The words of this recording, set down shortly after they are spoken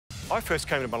I first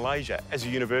came to Malaysia as a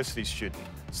university student,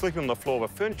 sleeping on the floor of a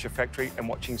furniture factory and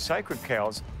watching sacred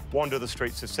cows wander the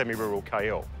streets of semi-rural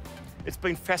KL. It's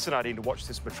been fascinating to watch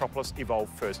this metropolis evolve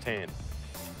firsthand.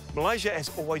 Malaysia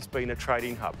has always been a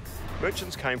trading hub.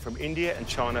 Merchants came from India and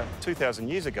China 2,000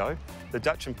 years ago. The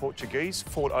Dutch and Portuguese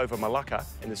fought over Malacca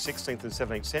in the 16th and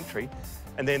 17th century,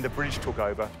 and then the British took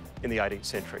over in the 18th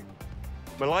century.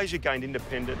 Malaysia gained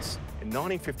independence in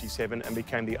 1957 and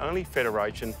became the only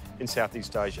federation in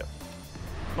Southeast Asia.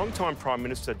 Long-time Prime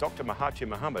Minister Dr. Mahathir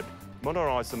Mohamad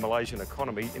modernised the Malaysian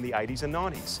economy in the 80s and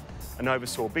 90s and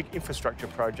oversaw big infrastructure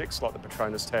projects like the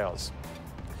Petronas Towers.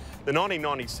 The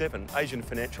 1997 Asian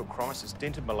financial crisis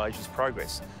dented Malaysia's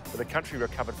progress, but the country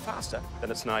recovered faster than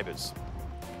its neighbours.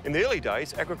 In the early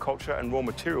days, agriculture and raw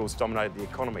materials dominated the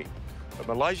economy, but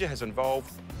Malaysia has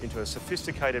evolved into a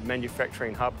sophisticated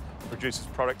manufacturing hub and produces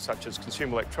products such as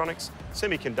consumer electronics,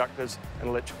 semiconductors and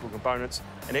electrical components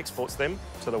and exports them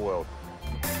to the world.